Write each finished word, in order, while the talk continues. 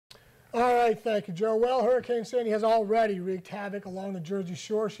All right, thank you, Joe. Well, Hurricane Sandy has already wreaked havoc along the Jersey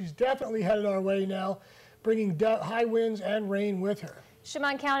Shore. She's definitely headed our way now, bringing high winds and rain with her.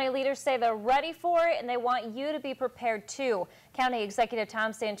 Chemung County leaders say they're ready for it, and they want you to be prepared too. County Executive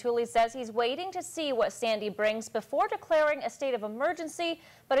Tom Santulli says he's waiting to see what Sandy brings before declaring a state of emergency,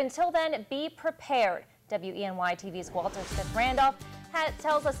 but until then, be prepared. WENY TV's Walter Smith-Randolph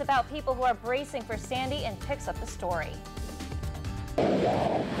tells us about people who are bracing for Sandy and picks up the story.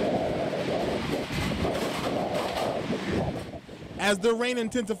 As the rain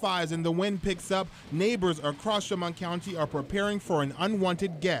intensifies and the wind picks up, neighbors across Chemung County are preparing for an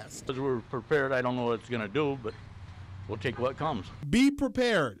unwanted guest. As we're prepared, I don't know what it's going to do, but we'll take what comes. Be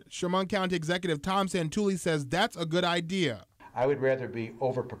prepared. Chemung County Executive Tom Santulli says that's a good idea. I would rather be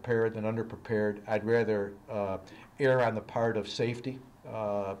over-prepared than under-prepared. I'd rather err on the part of safety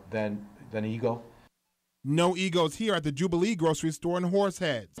than ego. No egos here at the Jubilee grocery store in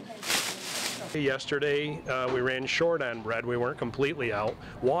Horseheads. Yesterday, we ran short on bread. We weren't completely out.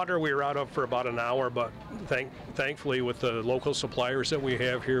 Water, we were out of for about an hour, but thankfully with the local suppliers that we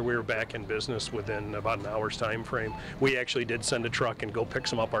have here, we were back in business within about an hour's time frame. We actually did send a truck and go pick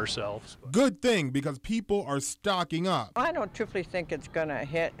some up ourselves. Good thing, because people are stocking up. I don't truthfully think it's going to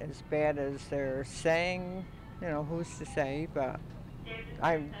hit as bad as they're saying. You know, who's to say, but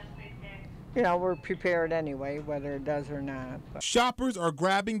we're prepared anyway, whether it does or not. But Shoppers are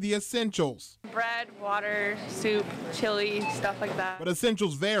grabbing the essentials. Bread, water, soup, chili, stuff like that. But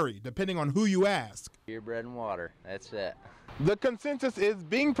essentials vary depending on who you ask. Your bread and water, that's it. The consensus is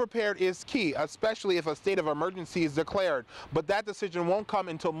being prepared is key, especially if a state of emergency is declared. But that decision won't come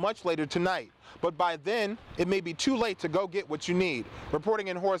until much later tonight. But by then, it may be too late to go get what you need. Reporting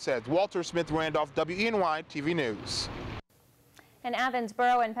in Horseheads, Walter Smith-Randolph, WENY TV News. And Athens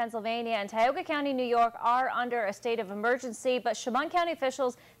Borough in Pennsylvania and Tioga County, New York are under a state of emergency, but Chemung County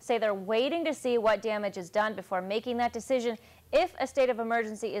officials say they're waiting to see what damage is done before making that decision. If a state of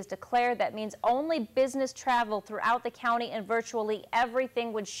emergency is declared, that means only business travel throughout the county and virtually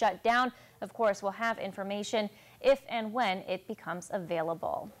everything would shut down. Of course, we'll have information if and when it becomes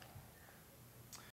available.